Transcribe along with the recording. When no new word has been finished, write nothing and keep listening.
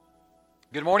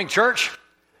Good morning, church.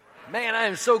 Man, I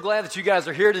am so glad that you guys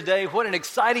are here today. What an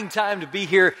exciting time to be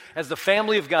here as the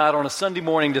family of God on a Sunday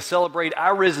morning to celebrate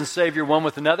our risen Savior one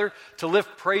with another, to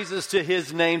lift praises to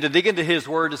His name, to dig into His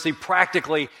Word, to see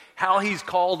practically how He's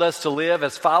called us to live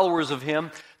as followers of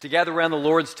Him, to gather around the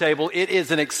Lord's table. It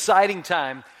is an exciting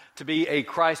time to be a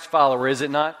Christ follower, is it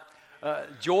not?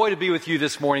 Joy to be with you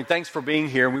this morning. Thanks for being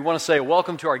here. And we want to say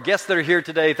welcome to our guests that are here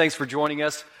today. Thanks for joining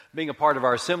us, being a part of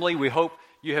our assembly. We hope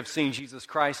you have seen Jesus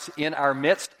Christ in our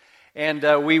midst.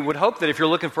 And we would hope that if you're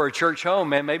looking for a church home,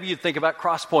 man, maybe you'd think about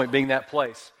Crosspoint being that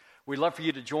place. We'd love for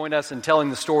you to join us in telling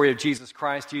the story of Jesus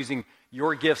Christ, using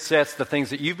your gift sets, the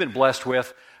things that you've been blessed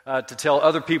with, to tell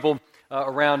other people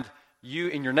around you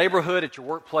in your neighborhood, at your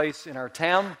workplace, in our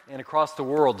town, and across the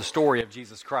world, the story of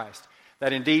Jesus Christ.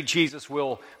 That indeed Jesus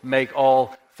will make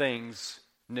all things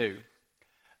new.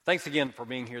 Thanks again for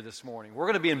being here this morning. We're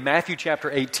going to be in Matthew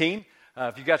chapter 18.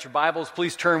 If you've got your Bibles,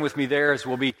 please turn with me there as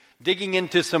we'll be digging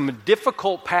into some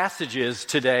difficult passages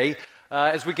today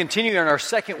as we continue in our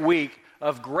second week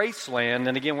of Graceland.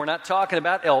 And again, we're not talking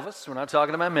about Elvis. We're not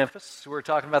talking about Memphis. We're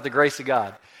talking about the grace of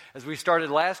God. As we started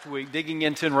last week, digging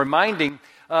into and reminding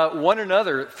one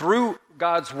another through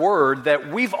God's Word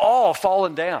that we've all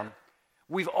fallen down.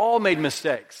 We've all made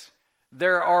mistakes.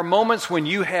 There are moments when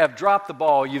you have dropped the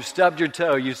ball, you've stubbed your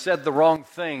toe, you've said the wrong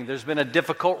thing, there's been a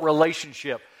difficult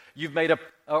relationship. You've made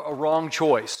a wrong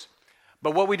choice.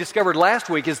 But what we discovered last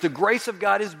week is the grace of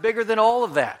God is bigger than all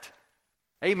of that.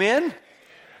 Amen?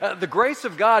 The grace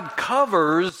of God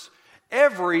covers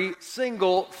every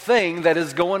single thing that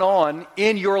is going on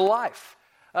in your life.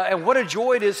 And what a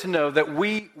joy it is to know that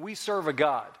we serve a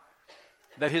God,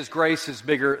 that His grace is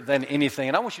bigger than anything.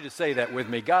 And I want you to say that with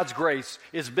me. God's grace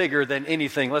is bigger than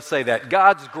anything. Let's say that.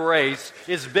 God's grace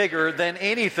is bigger than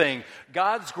anything.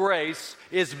 God's grace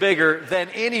is bigger than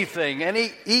anything. And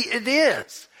it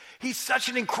is. He's such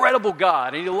an incredible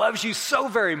God, and He loves you so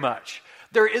very much.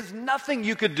 There is nothing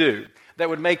you could do that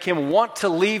would make Him want to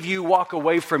leave you, walk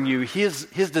away from you. His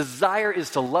desire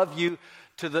is to love you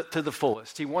to the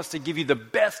fullest. He wants to give you the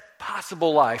best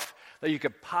possible life that you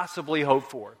could possibly hope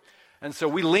for. And so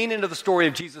we lean into the story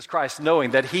of Jesus Christ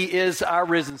knowing that He is our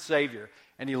risen Savior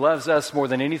and He loves us more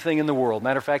than anything in the world.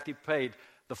 Matter of fact, He paid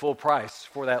the full price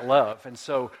for that love. And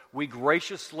so we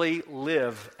graciously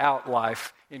live out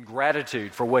life in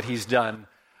gratitude for what He's done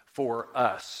for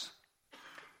us.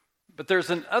 But there's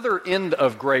another end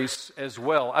of grace as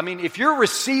well. I mean, if you're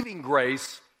receiving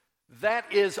grace,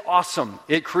 that is awesome.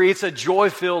 It creates a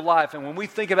joy-filled life. And when we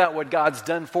think about what God's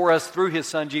done for us through His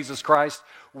Son, Jesus Christ,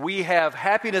 we have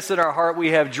happiness in our heart.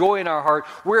 We have joy in our heart.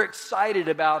 We're excited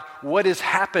about what is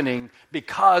happening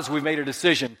because we've made a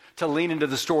decision to lean into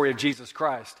the story of Jesus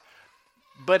Christ.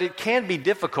 But it can be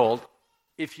difficult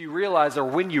if you realize, or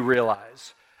when you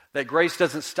realize, that grace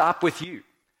doesn't stop with you,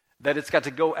 that it's got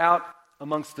to go out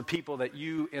amongst the people that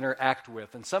you interact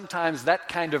with. And sometimes that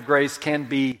kind of grace can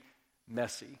be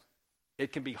messy.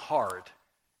 It can be hard.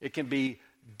 It can be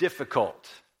difficult.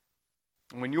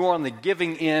 When you're on the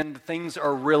giving end, things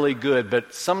are really good.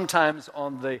 But sometimes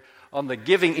on the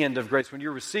giving end of grace, when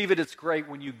you receive it, it's great.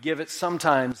 When you give it,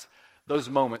 sometimes those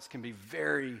moments can be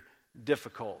very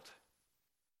difficult.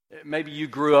 Maybe you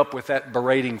grew up with that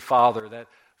berating father. That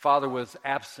father was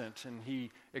absent and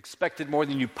he expected more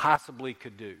than you possibly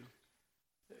could do.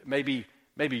 Maybe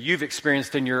you've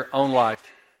experienced in your own life,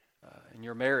 in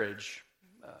your marriage,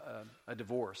 a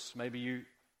divorce. Maybe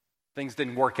things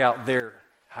didn't work out there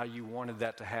how you wanted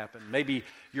that to happen. Maybe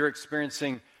you're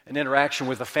experiencing an interaction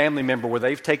with a family member where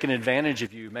they've taken advantage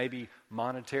of you, maybe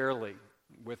monetarily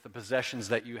with the possessions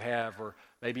that you have, or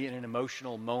maybe in an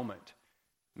emotional moment.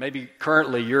 Maybe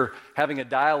currently you're having a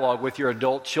dialogue with your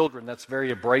adult children that's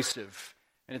very abrasive,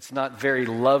 and it's not very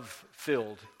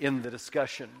love-filled in the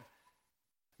discussion.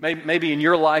 Maybe in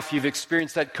your life you've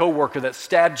experienced that coworker that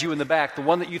stabbed you in the back, the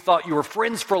one that you thought you were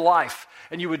friends for life,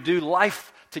 and you would do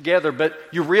life together, but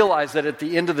you realize that at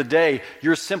the end of the day,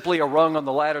 you're simply a rung on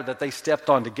the ladder that they stepped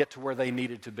on to get to where they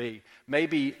needed to be.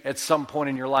 Maybe at some point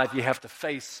in your life, you have to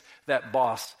face that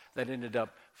boss that ended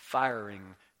up firing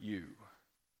you.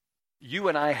 You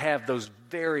and I have those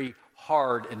very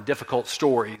hard and difficult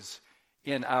stories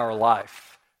in our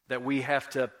life that we have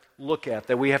to look at,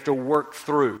 that we have to work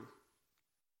through.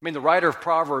 I mean, the writer of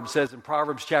Proverbs says in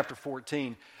Proverbs chapter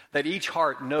 14 that each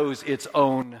heart knows its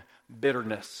own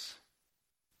bitterness.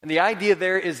 And the idea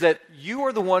there is that you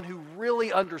are the one who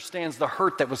really understands the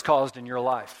hurt that was caused in your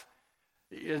life.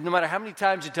 No matter how many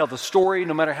times you tell the story,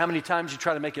 no matter how many times you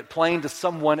try to make it plain to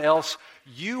someone else,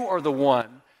 you are the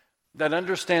one that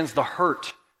understands the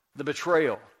hurt, the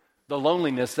betrayal, the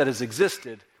loneliness that has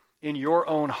existed in your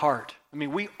own heart. I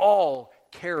mean, we all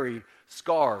carry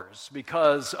scars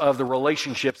because of the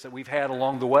relationships that we've had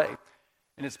along the way.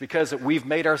 And it's because that we've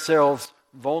made ourselves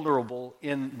vulnerable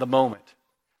in the moment.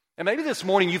 And maybe this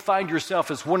morning you find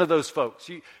yourself as one of those folks.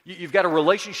 You've got a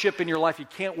relationship in your life you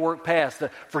can't work past.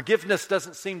 The forgiveness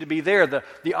doesn't seem to be there.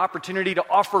 The opportunity to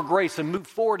offer grace and move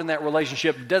forward in that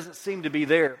relationship doesn't seem to be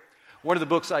there. One of the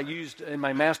books I used in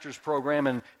my master's program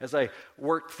and as I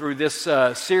worked through this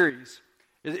series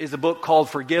is a book called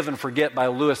Forgive and Forget by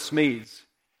Lewis Smedes.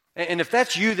 And if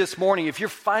that's you this morning, if you're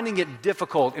finding it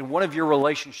difficult in one of your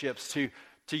relationships to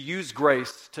use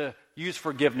grace, to use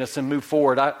forgiveness and move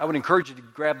forward, I would encourage you to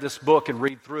grab this book and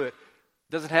read through it.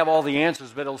 It doesn't have all the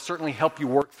answers, but it'll certainly help you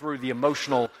work through the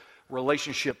emotional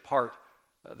relationship part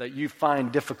that you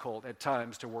find difficult at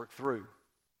times to work through.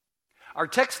 Our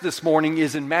text this morning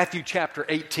is in Matthew chapter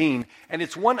 18, and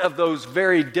it's one of those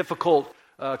very difficult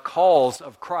calls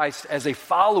of Christ as a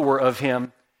follower of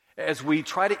Him as we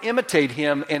try to imitate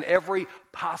Him in every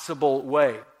possible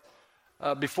way.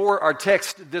 Before our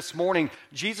text this morning,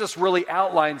 Jesus really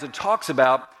outlines and talks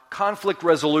about conflict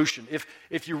resolution.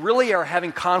 If you really are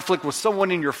having conflict with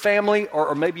someone in your family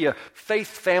or maybe a faith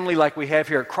family like we have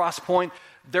here at Crosspoint,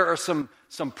 there are some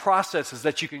processes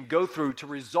that you can go through to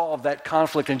resolve that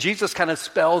conflict, and Jesus kind of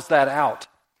spells that out.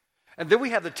 And then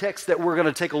we have the text that we're going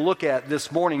to take a look at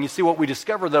this morning. You see, what we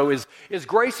discover, though, is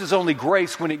grace is only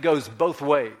grace when it goes both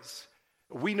ways.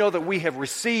 We know that we have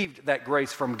received that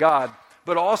grace from God,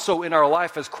 but also in our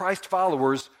life as Christ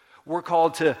followers, we're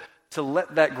called to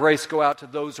let that grace go out to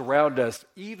those around us,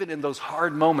 even in those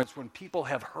hard moments when people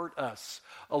have hurt us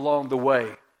along the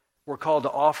way. We're called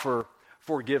to offer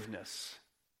forgiveness.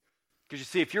 Because you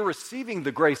see, if you're receiving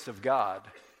the grace of God,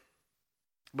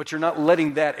 but you're not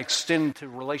letting that extend to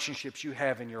relationships you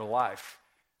have in your life,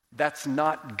 that's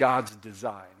not God's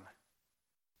design.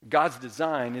 God's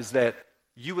design is that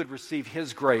you would receive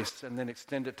His grace and then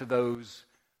extend it to those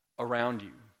around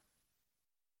you.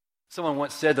 Someone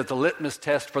once said that the litmus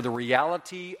test for the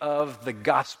reality of the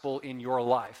gospel in your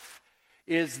life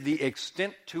is the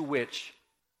extent to which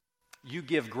you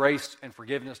give grace and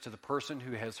forgiveness to the person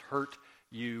who has hurt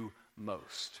you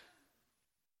most.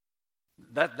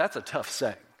 That's a tough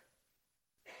saying.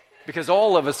 Because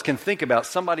all of us can think about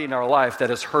somebody in our life that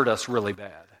has hurt us really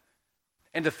bad.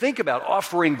 And to think about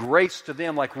offering grace to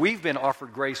them like we've been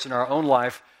offered grace in our own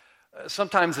life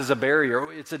sometimes is a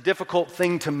barrier. It's a difficult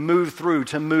thing to move through,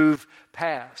 to move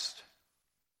past.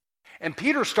 And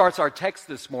Peter starts our text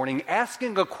this morning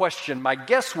asking a question my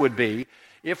guess would be,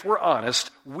 if we're honest,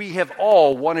 we have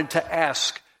all wanted to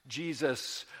ask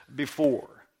Jesus before.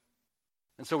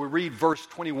 And so we read verse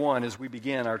 21 as we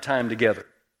begin our time together.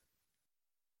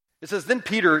 It says, "Then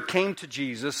Peter came to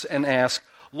Jesus and asked,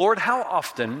 'Lord, how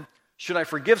often should I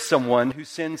forgive someone who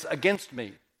sins against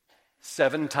me?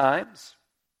 7 times?'"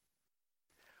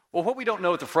 Well, what we don't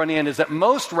know at the front end is that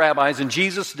most rabbis in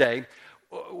Jesus' day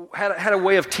had a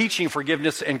way of teaching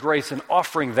forgiveness and grace and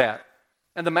offering that.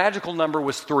 And the magical number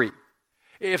was 3.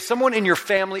 If someone in your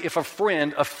family, if a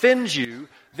friend offends you,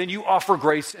 then you offer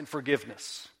grace and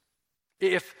forgiveness.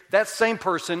 If that same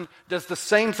person does the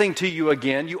same thing to you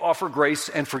again, you offer grace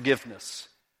and forgiveness.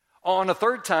 On a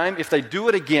third time, if they do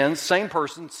it again, same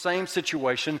person, same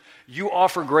situation, you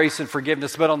offer grace and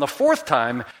forgiveness. But on the 4th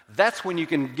time, that's when you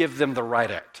can give them the right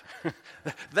act.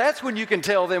 That's when you can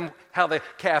tell them how the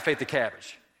calf ate the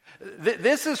cabbage.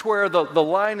 This is where the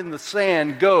line in the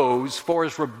sand goes for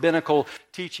his rabbinical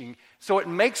teaching. So it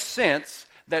makes sense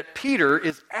that Peter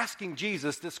is asking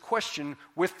Jesus this question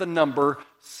with the number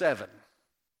 7.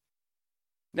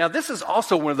 Now, this is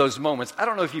also one of those moments, I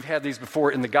don't know if you've had these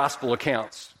before in the gospel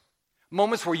accounts,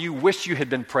 moments where you wish you had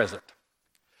been present.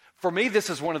 For me, this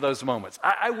is one of those moments.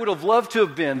 I would have loved to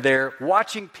have been there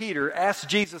watching Peter ask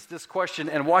Jesus this question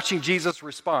and watching Jesus'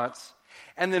 response,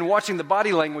 and then watching the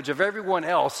body language of everyone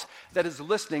else that is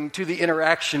listening to the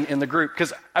interaction in the group.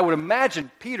 Because I would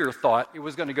imagine Peter thought it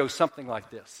was going to go something like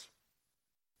this.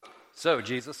 "So,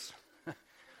 Jesus,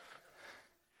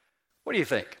 what do you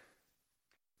think?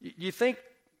 You think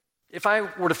if I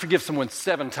were to forgive someone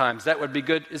 7 times, that would be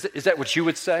good? Is that what you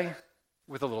would say?"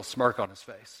 With a little smirk on his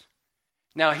face.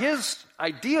 Now, his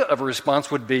idea of a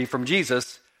response would be from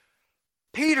Jesus,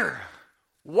 "Peter,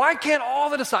 why can't all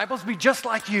the disciples be just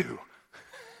like you?"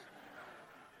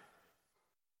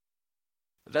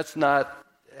 That's not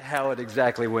how it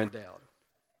exactly went down.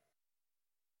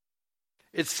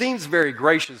 It seems very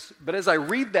gracious, but as I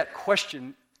read that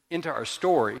question into our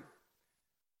story,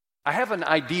 I have an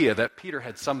idea that Peter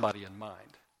had somebody in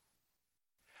mind.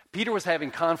 Peter was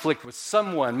having conflict with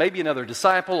someone, maybe another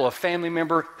disciple or a family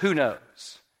member, who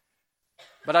knows?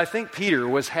 But I think Peter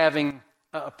was having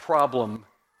a problem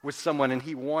with someone and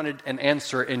he wanted an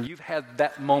answer, and you've had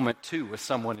that moment too with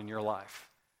someone in your life.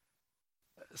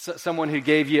 Someone who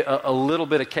gave you a little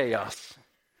bit of chaos.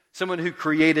 Someone who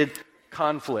created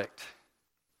conflict.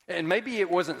 And maybe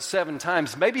it wasn't 7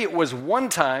 times. Maybe it was one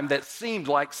time that seemed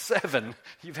like 7.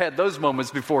 You've had those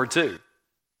moments before too.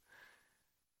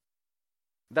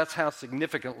 That's how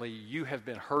significantly you have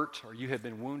been hurt or you have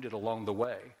been wounded along the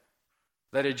way.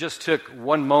 That it just took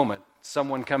one moment,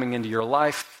 someone coming into your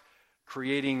life,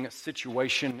 creating a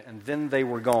situation, and then they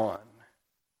were gone.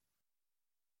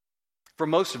 For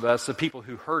most of us, the people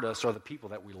who hurt us are the people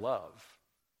that we love.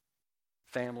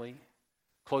 Family,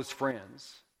 close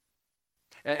friends.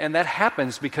 And that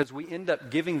happens because we end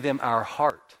up giving them our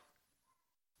heart.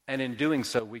 And in doing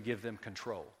so, we give them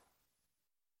control.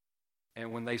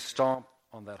 And when they stomp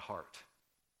on that heart,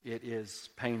 it is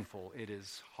painful, it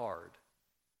is hard.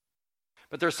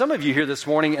 But there's some of you here this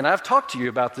morning, and I've talked to you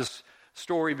about this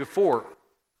story before.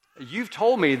 You've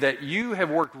told me that you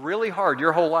have worked really hard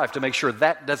your whole life to make sure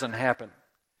that doesn't happen.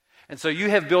 And so you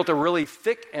have built a really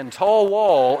thick and tall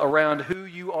wall around who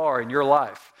you are in your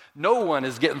life. No one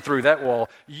is getting through that wall.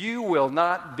 You will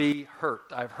not be hurt.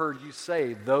 I've heard you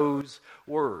say those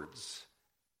words.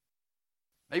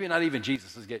 Maybe not even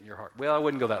Jesus is getting your heart. Well, I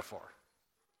wouldn't go that far.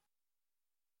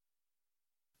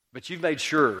 But you've made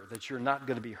sure that you're not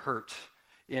going to be hurt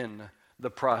in the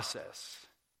process.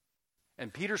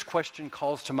 And Peter's question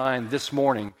calls to mind this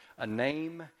morning a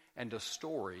name and a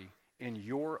story in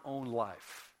your own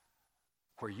life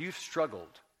where you've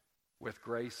struggled with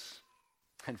grace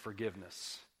and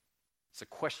forgiveness. It's a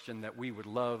question that we would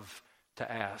love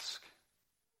to ask.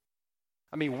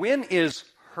 I mean, when is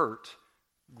hurt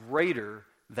greater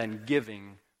than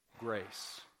giving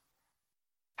grace?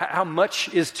 How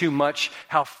much is too much?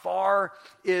 How far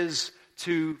is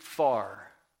too far?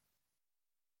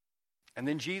 And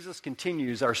then Jesus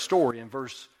continues our story in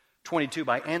verse 22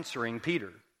 by answering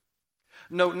Peter.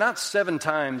 No, not 7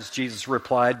 times, Jesus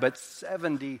replied, but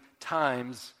 70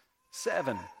 times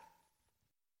 7.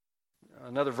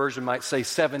 Another version might say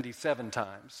 77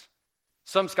 times.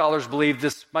 Some scholars believe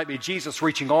this might be Jesus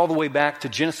reaching all the way back to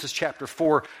Genesis chapter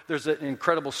 4. There's an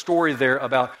incredible story there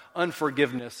about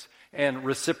unforgiveness and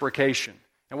reciprocation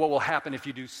and what will happen if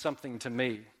you do something to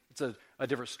me. It's a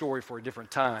different story for a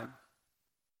different time.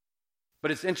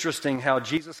 But it's interesting how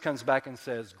Jesus comes back and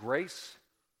says, grace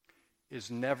is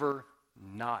never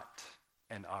not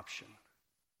an option.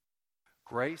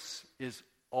 Grace is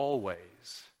always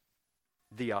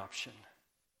the option.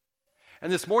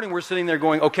 And this morning we're sitting there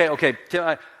going, okay,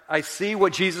 I see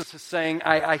what Jesus is saying.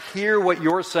 I hear what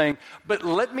you're saying. But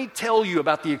let me tell you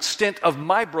about the extent of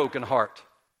my broken heart.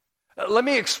 Let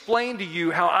me explain to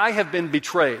you how I have been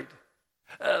betrayed.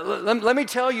 Let me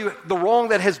tell you the wrong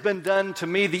that has been done to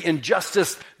me, the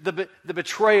injustice, the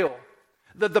betrayal,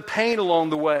 the pain along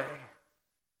the way.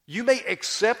 You may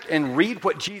accept and read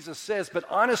what Jesus says, but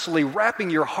honestly, wrapping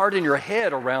your heart and your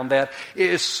head around that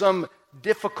is some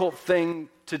difficult thing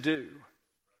to do.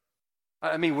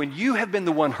 I mean, when you have been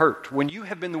the one hurt, when you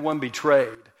have been the one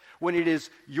betrayed, when it is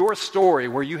your story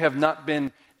where you have not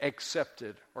been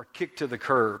accepted or kicked to the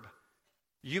curb,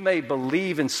 you may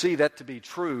believe and see that to be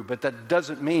true, but that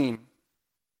doesn't mean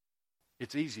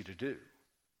it's easy to do.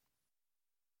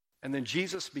 And then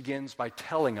Jesus begins by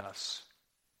telling us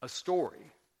a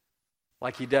story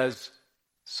like he does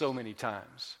so many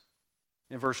times.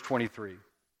 In verse 23,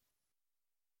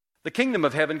 the kingdom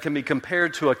of heaven can be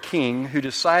compared to a king who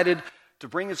decided to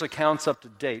bring his accounts up to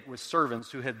date with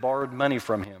servants who had borrowed money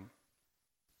from him.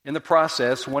 In the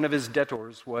process, one of his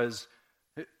debtors was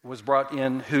brought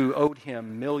in who owed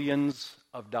him millions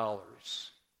of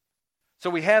dollars. So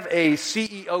we have a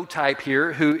CEO type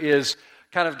here who is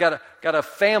kind of got a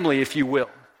family, if you will.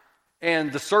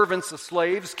 And the servants, the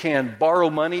slaves, can borrow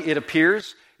money, it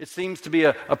appears. It seems to be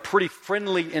a pretty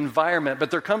friendly environment. But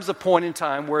there comes a point in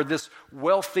time where this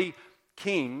wealthy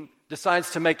king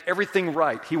decides to make everything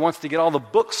right. He wants to get all the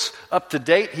books up to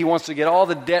date. He wants to get all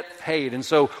the debt paid. And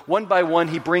so one by one,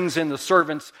 he brings in the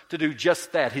servants to do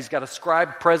just that. He's got a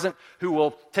scribe present who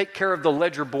will take care of the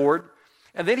ledger board.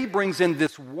 And then he brings in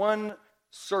this one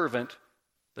servant,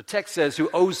 the text says, who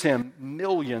owes him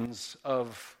millions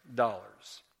of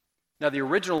dollars. Now, the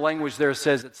original language there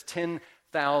says it's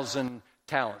 10,000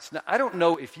 talents. Now, I don't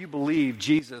know if you believe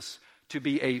Jesus to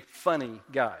be a funny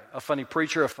guy, a funny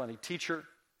preacher, a funny teacher.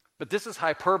 But this is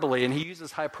hyperbole, and he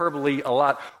uses hyperbole a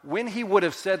lot. When he would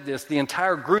have said this, the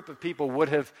entire group of people would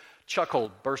have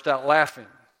chuckled, burst out laughing,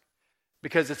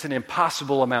 because it's an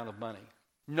impossible amount of money.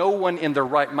 No one in their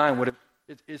right mind would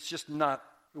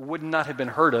not have been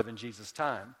heard of in Jesus'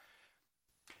 time.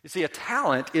 You see, a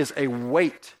talent is a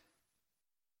weight.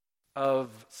 of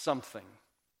something.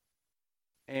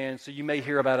 And so you may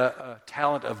hear about a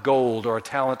talent of gold or a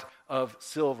talent of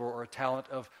silver or a talent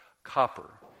of copper.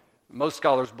 Most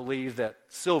scholars believe that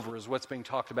silver is what's being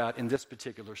talked about in this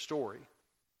particular story.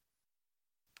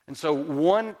 And so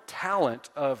 1 talent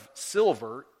of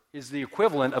silver is the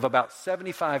equivalent of about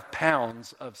 75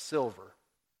 pounds of silver.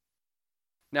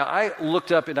 Now, I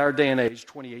looked up in our day and age,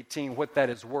 2018, what that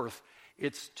is worth.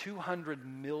 It's $200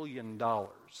 million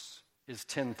is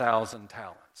 10,000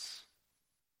 talents.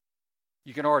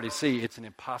 You can already see it's an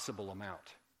impossible amount.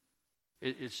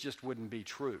 It just wouldn't be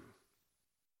true.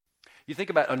 You think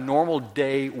about a normal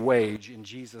day wage in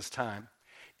Jesus' time.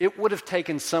 It would have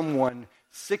taken someone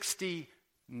 60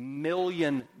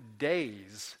 million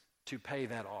days to pay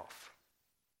that off.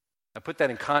 Now put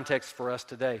that in context for us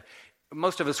today.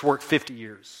 Most of us work 50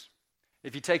 years.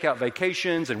 If you take out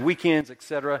vacations and weekends,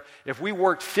 etc., if we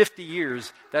worked 50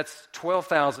 years, that's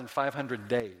 12,500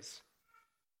 days.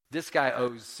 This guy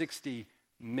owes 60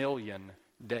 million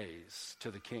days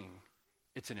to the king.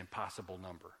 It's an impossible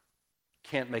number.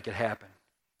 Can't make it happen.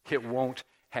 It won't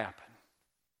happen.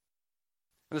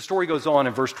 And the story goes on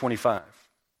in verse 25.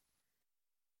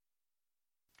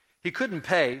 He couldn't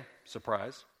pay,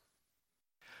 surprise.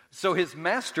 So his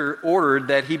master ordered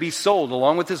that he be sold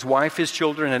along with his wife, his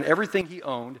children, and everything he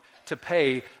owned to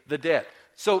pay the debt.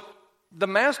 So the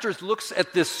master looks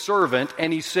at this servant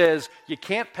and he says, you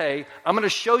can't pay. I'm going to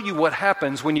show you what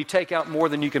happens when you take out more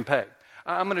than you can pay.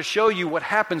 I'm going to show you what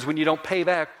happens when you don't pay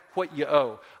back what you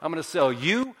owe. I'm going to sell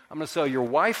you, I'm going to sell your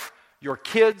wife, your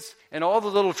kids, and all the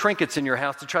little trinkets in your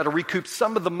house to try to recoup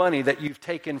some of the money that you've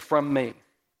taken from me.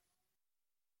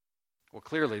 Well,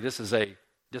 clearly this is a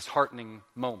disheartening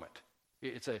moment.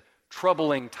 It's a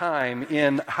troubling time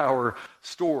in our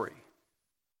story.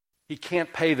 He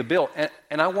can't pay the bill.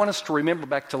 And I want us to remember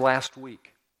back to last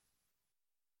week.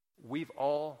 We've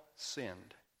all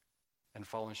sinned and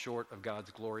fallen short of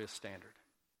God's glorious standard.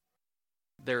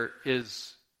 There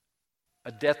is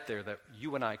a debt there that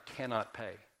you and I cannot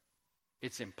pay.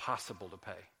 It's impossible to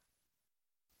pay.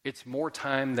 It's more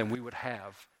time than we would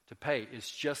have to pay. It's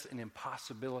just an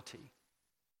impossibility.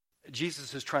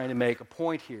 Jesus is trying to make a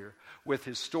point here with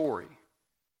his story.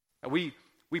 We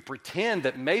pretend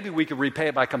that maybe we could repay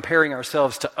it by comparing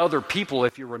ourselves to other people.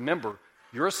 If you remember,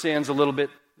 your sin's a little bit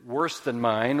worse than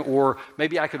mine, or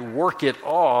maybe I could work it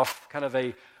off, kind of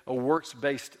a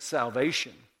works-based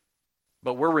salvation.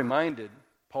 But we're reminded,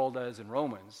 Paul does in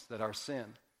Romans, that our sin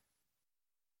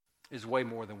is way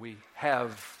more than we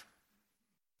have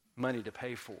money to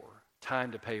pay for,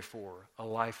 time to pay for, a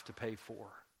life to pay for.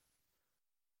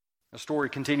 The story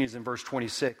continues in verse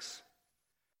 26.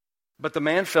 But the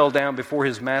man fell down before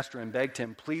his master and begged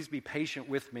him, please be patient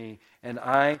with me, and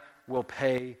I will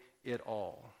pay it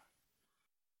all.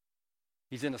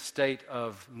 He's in a state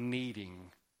of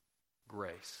needing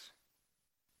grace.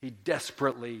 He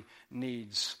desperately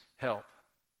needs help.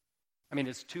 I mean,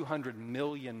 it's $200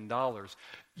 million.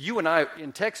 You and I,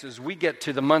 in Texas, we get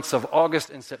to the months of August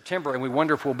and September, and we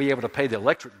wonder if we'll be able to pay the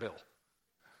electric bill.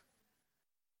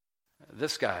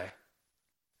 This guy,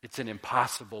 it's an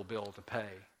impossible bill to pay.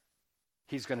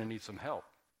 He's going to need some help.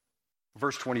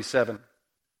 Verse 27.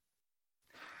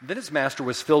 Then his master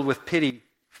was filled with pity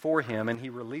for him, and he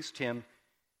released him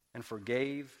and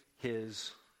forgave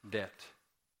his debt.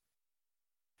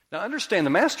 Now understand,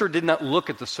 the master did not look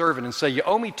at the servant and say, you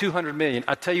owe me $200 million.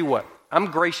 I tell you what, I'm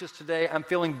gracious today. I'm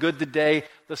feeling good today.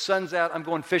 The sun's out. I'm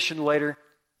going fishing later.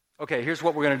 Okay, here's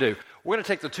what we're going to do. We're going to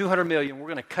take the $200 million, we're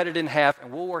going to cut it in half,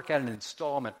 and we'll work out an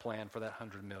installment plan for that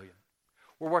 $100 million.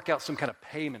 We'll work out some kind of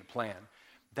payment plan.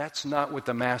 That's not what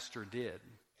the master did.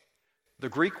 The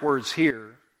Greek words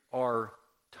here are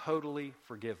totally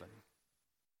forgiven.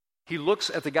 He looks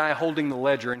at the guy holding the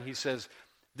ledger and he says,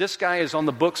 this guy is on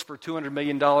the books for $200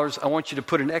 million. I want you to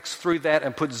put an X through that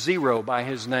and put 0 by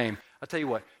his name. I'll tell you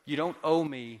what, you don't owe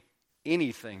me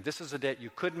anything. This is a debt you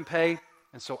couldn't pay,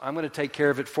 and so I'm going to take care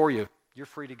of it for you. You're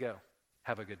free to go.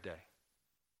 Have a good day.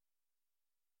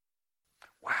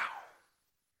 Wow.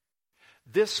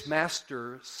 This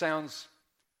master sounds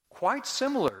quite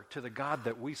similar to the God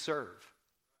that we serve.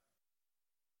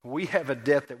 We have a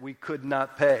debt that we could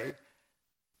not pay,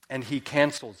 and he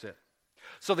cancels it.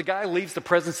 So the guy leaves the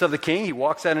presence of the king. He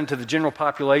walks out into the general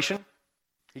population.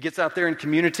 He gets out there in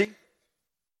community.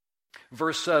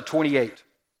 Verse 28.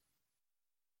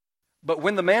 But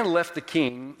when the man left the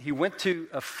king, he went to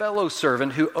a fellow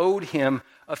servant who owed him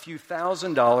a few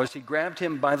 $1,000s. He grabbed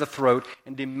him by the throat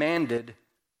and demanded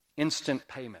instant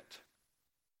payment.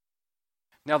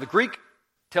 Now the Greek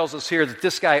tells us here that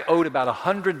this guy owed about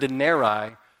 100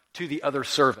 denarii to the other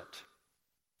servant.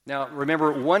 Now,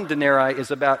 remember, 1 denarii is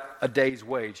about a day's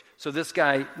wage. So this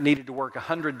guy needed to work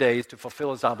 100 days to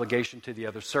fulfill his obligation to the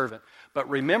other servant. But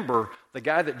remember, the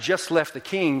guy that just left the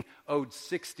king owed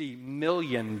 60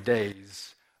 million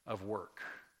days of work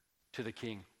to the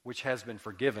king, which has been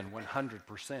forgiven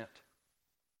 100%.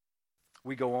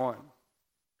 We go on.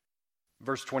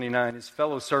 Verse 29, his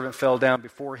fellow servant fell down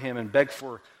before him and begged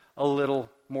for a little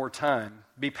more time.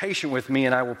 Be patient with me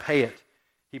and I will pay it,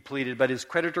 he pleaded, but his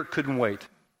creditor couldn't wait.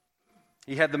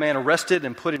 He had the man arrested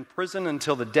and put in prison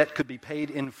until the debt could be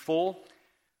paid in full.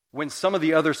 When some of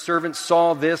the other servants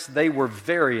saw this, they were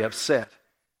very upset.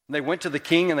 And they went to the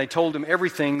king and they told him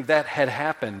everything that had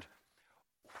happened.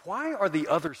 Why are the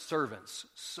other servants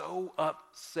so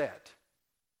upset?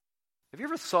 Have you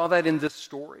ever saw that in this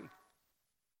story?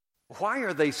 Why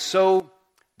are they so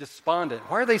despondent?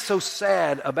 Why are they so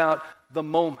sad about the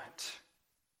moment?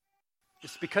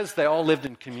 It's because they all lived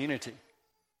in community.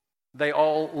 They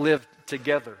all lived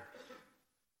together.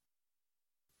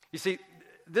 You see,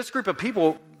 this group of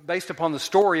people, based upon the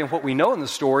story and what we know in the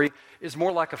story, is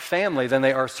more like a family than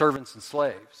they are servants and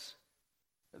slaves.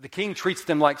 The king treats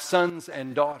them like sons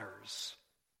and daughters.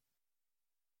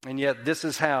 And yet this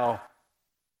is how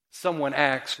someone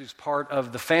acts who's part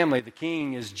of the family. The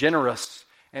king is generous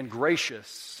and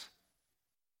gracious.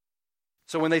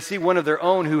 So when they see one of their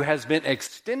own who has been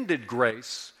extended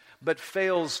grace but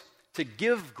fails to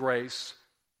give grace,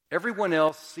 everyone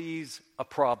else sees a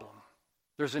problem.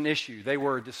 There's an issue. They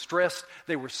were distressed,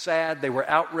 they were sad, they were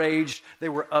outraged, they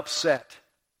were upset.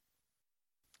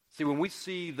 See, when we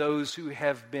see those who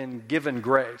have been given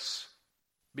grace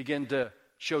begin to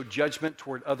show judgment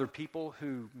toward other people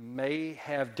who may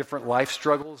have different life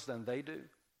struggles than they do,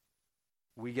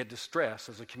 we get distressed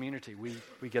as a community.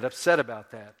 We get upset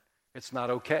about that. It's not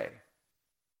okay.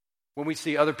 When we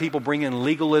see other people bring in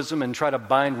legalism and try to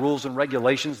bind rules and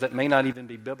regulations that may not even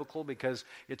be biblical because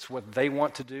it's what they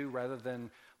want to do rather than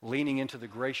leaning into the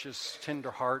gracious,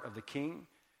 tender heart of the king,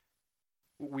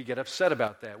 we get upset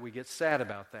about that. We get sad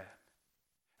about that.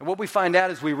 And what we find out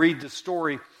as we read this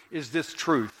story is this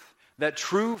truth, that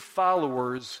true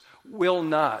followers will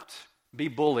not be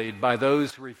bullied by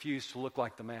those who refuse to look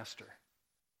like the master.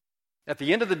 At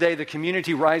the end of the day, the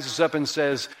community rises up and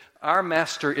says, our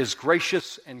master is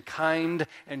gracious and kind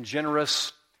and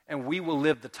generous, and we will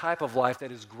live the type of life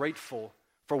that is grateful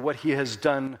for what he has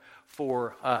done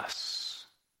for us.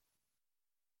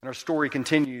 And our story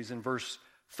continues in verse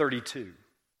 32.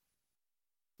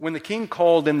 When the king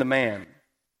called in the man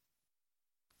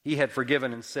he had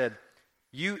forgiven and said,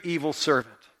 you evil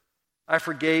servant, I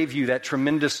forgave you that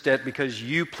tremendous debt because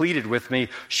you pleaded with me.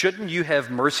 Shouldn't you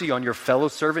have mercy on your fellow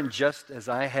servant just as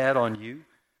I had on you?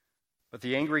 But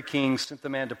the angry king sent the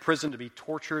man to prison to be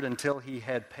tortured until he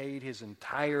had paid his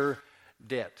entire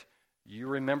debt. You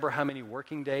remember how many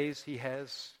working days he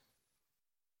has?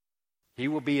 He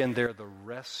will be in there the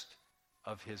rest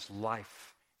of his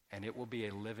life, and it will be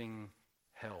a living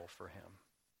hell for him.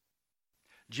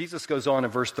 Jesus goes on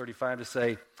in verse 35 to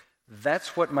say,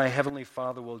 that's what my heavenly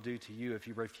Father will do to you if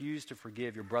you refuse to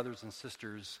forgive your brothers and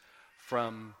sisters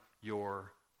from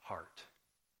your heart.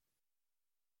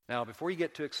 Now, before you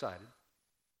get too excited,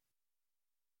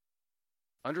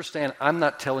 understand I'm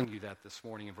not telling you that this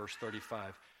morning in verse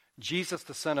 35. Jesus,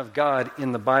 the Son of God,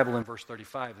 in the Bible in verse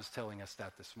 35 is telling us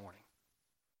that this morning.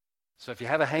 So if you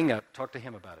have a hang-up, talk to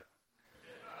him about it.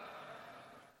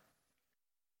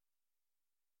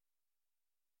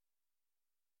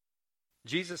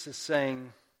 Jesus is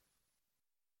saying,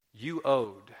 you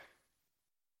owed,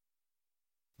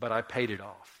 but I paid it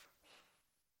off.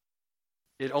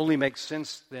 It only makes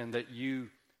sense then that you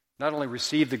not only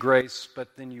receive the grace,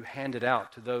 but then you hand it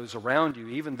out to those around you,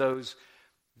 even those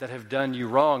that have done you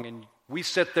wrong. And we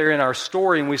sit there in our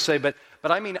story and we say, but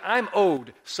I mean, I'm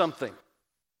owed something.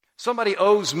 Somebody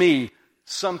owes me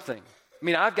something. I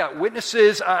mean, I've got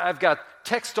witnesses, I've got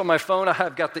text on my phone,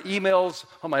 I've got the emails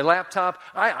on my laptop.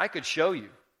 I could show you.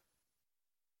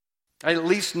 I at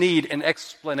least need an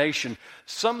explanation.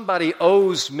 Somebody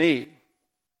owes me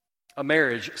a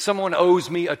marriage. Someone owes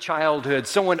me a childhood.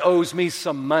 Someone owes me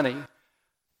some money.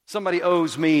 Somebody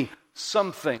owes me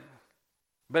something.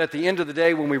 But at the end of the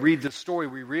day, when we read this story,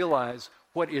 we realize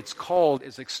what it's called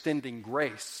is extending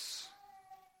grace.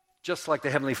 Just like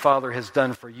the Heavenly Father has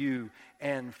done for you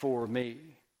and for me.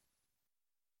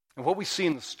 And what we see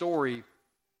in the story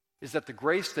is that the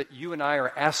grace that you and I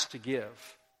are asked to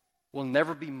give will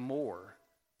never be more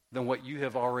than what you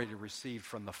have already received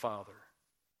from the Father.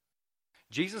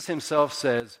 Jesus himself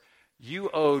says, you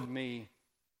owed me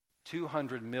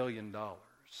 $200 million.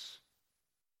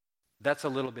 That's a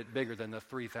little bit bigger than the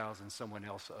 $3,000 someone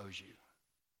else owes you.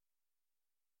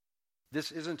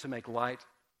 This isn't to make light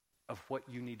of what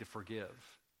you need to forgive.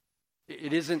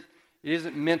 It isn't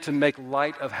meant to make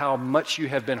light of how much you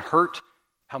have been hurt,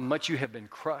 how much you have been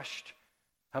crushed,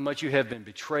 how much you have been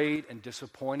betrayed and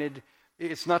disappointed.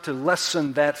 It's not to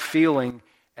lessen that feeling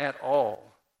at all.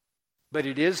 But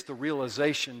it is the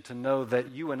realization to know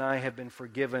that you and I have been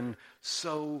forgiven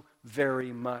so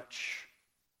very much.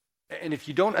 And if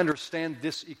you don't understand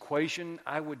this equation,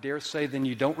 I would dare say then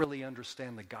you don't really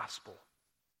understand the gospel.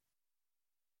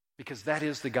 Because that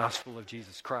is the gospel of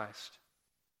Jesus Christ.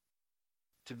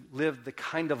 To live the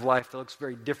kind of life that looks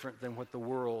very different than what the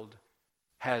world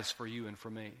has for you and for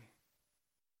me.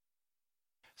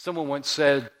 Someone once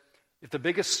said, if the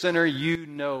biggest sinner you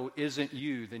know isn't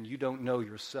you, then you don't know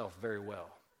yourself very well.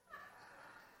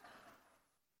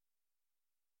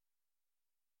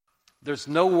 There's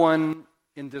no one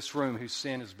in this room whose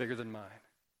sin is bigger than mine.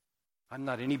 I'm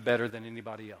not any better than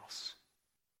anybody else.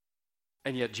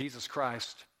 And yet Jesus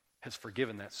Christ has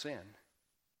forgiven that sin.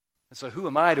 And so who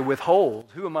am I to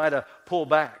withhold? Who am I to pull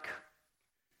back?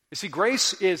 You see,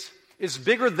 grace is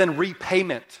bigger than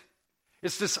repayment.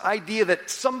 It's this idea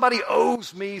that somebody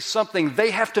owes me something.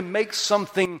 They have to make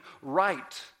something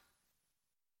right.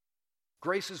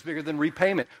 Grace is bigger than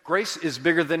repayment. Grace is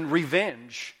bigger than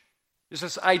revenge. It's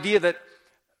this idea that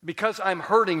because I'm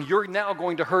hurting, you're now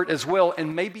going to hurt as well,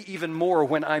 and maybe even more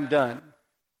when I'm done.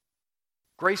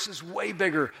 Grace is way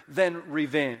bigger than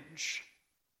revenge.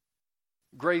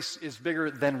 Grace is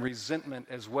bigger than resentment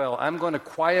as well. I'm going to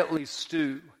quietly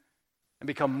stew and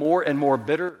become more and more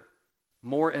bitter,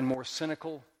 more and more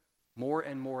cynical, more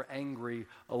and more angry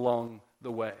along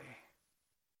the way.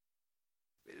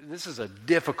 This is a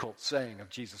difficult saying of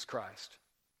Jesus Christ.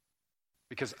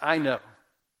 Because I know,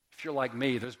 if you're like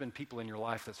me, there's been people in your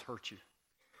life that's hurt you.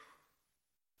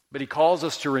 But he calls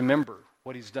us to remember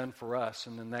what he's done for us,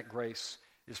 and then that grace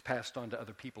is passed on to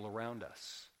other people around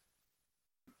us.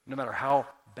 No matter how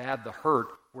bad the hurt,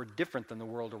 we're different than the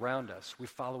world around us. We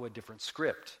follow a different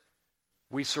script.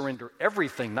 We surrender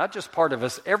everything, not just part of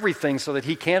us, everything, so that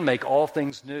he can make all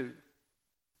things new.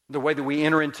 The way that we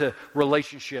enter into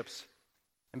relationships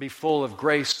and be full of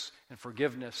grace and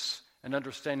forgiveness and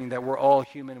understanding that we're all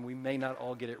human and we may not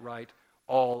all get it right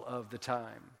all of the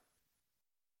time.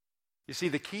 You see,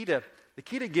 the key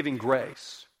to giving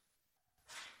grace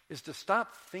is to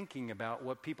stop thinking about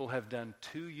what people have done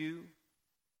to you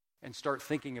and start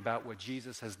thinking about what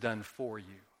Jesus has done for you.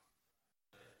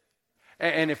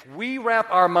 And if we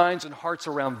wrap our minds and hearts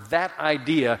around that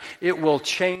idea, it will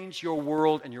change your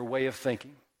world and your way of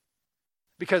thinking.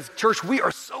 Because, church, we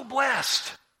are so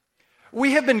blessed.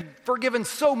 We have been forgiven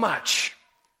so much.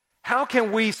 How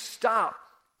can we stop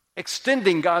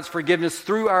extending God's forgiveness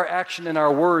through our action and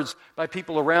our words by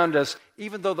people around us,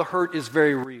 even though the hurt is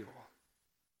very real?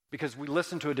 Because we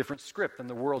listen to a different script than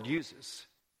the world uses.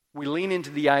 We lean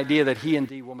into the idea that he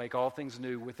indeed will make all things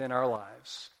new within our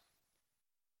lives.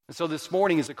 And so this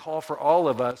morning is a call for all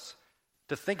of us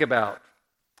to think about,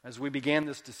 as we began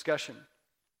this discussion,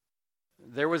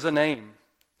 there was a name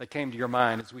that came to your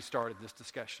mind as we started this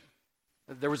discussion.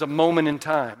 There was a moment in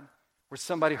time where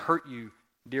somebody hurt you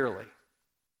dearly.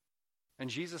 And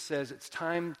Jesus says it's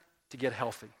time to get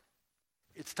healthy.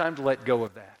 It's time to let go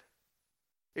of that.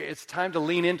 It's time to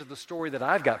lean into the story that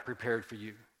I've got prepared for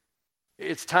you.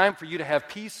 It's time for you to have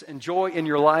peace and joy in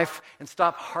your life and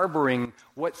stop harboring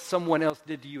what someone else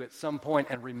did to you at some point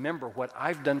and remember what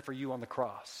I've done for you on the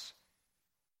cross.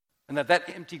 And that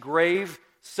empty grave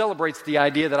celebrates the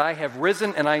idea that I have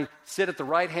risen and I sit at the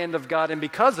right hand of God. And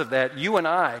because of that, you and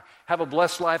I have a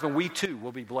blessed life, and we too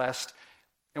will be blessed.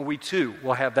 And we too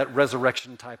will have that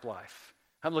resurrection type life.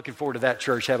 I'm looking forward to that,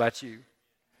 church. How about you?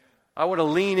 I want to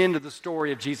lean into the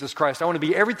story of Jesus Christ. I want to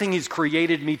be everything he's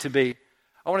created me to be.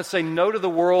 I want to say no to the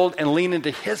world and lean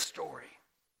into his story.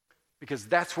 Because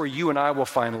that's where you and I will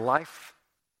find life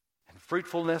and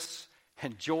fruitfulness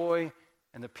and joy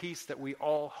and the peace that we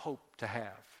all hope to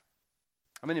have.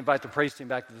 I'm going to invite the praise team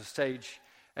back to the stage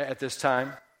at this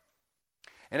time.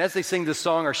 And as they sing this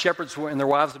song, our shepherds and their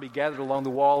wives will be gathered along the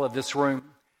wall of this room.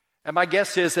 And my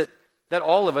guess is that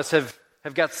all of us have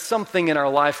got something in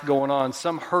our life going on,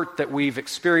 some hurt that we've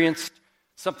experienced,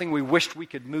 something we wished we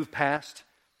could move past.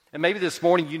 And maybe this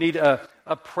morning you need a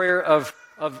prayer of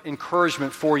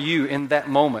encouragement for you in that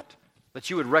moment, that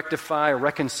you would rectify or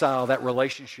reconcile that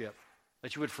relationship,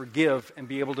 that you would forgive and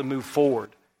be able to move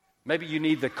forward. Maybe you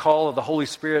need the call of the Holy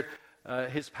Spirit,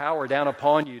 his power down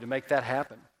upon you to make that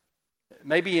happen.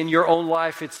 Maybe in your own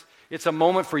life it's a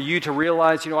moment for you to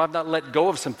realize, I've not let go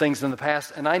of some things in the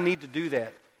past, and I need to do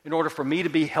that in order for me to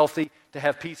be healthy, to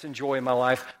have peace and joy in my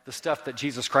life, the stuff that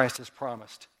Jesus Christ has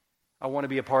promised. I want to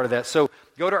be a part of that. So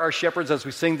go to our shepherds as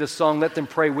we sing this song. Let them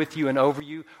pray with you and over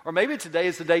you. Or maybe today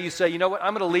is the day you say, you know what,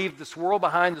 I'm going to leave this world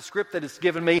behind, the script that it's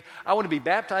given me. I want to be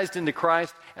baptized into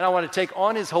Christ, and I want to take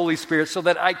on His Holy Spirit so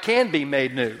that I can be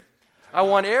made new. I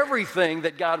want everything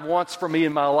that God wants for me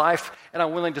in my life, and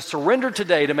I'm willing to surrender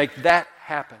today to make that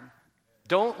happen.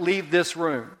 Don't leave this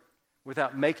room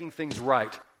without making things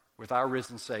right with our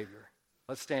risen Savior.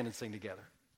 Let's stand and sing together.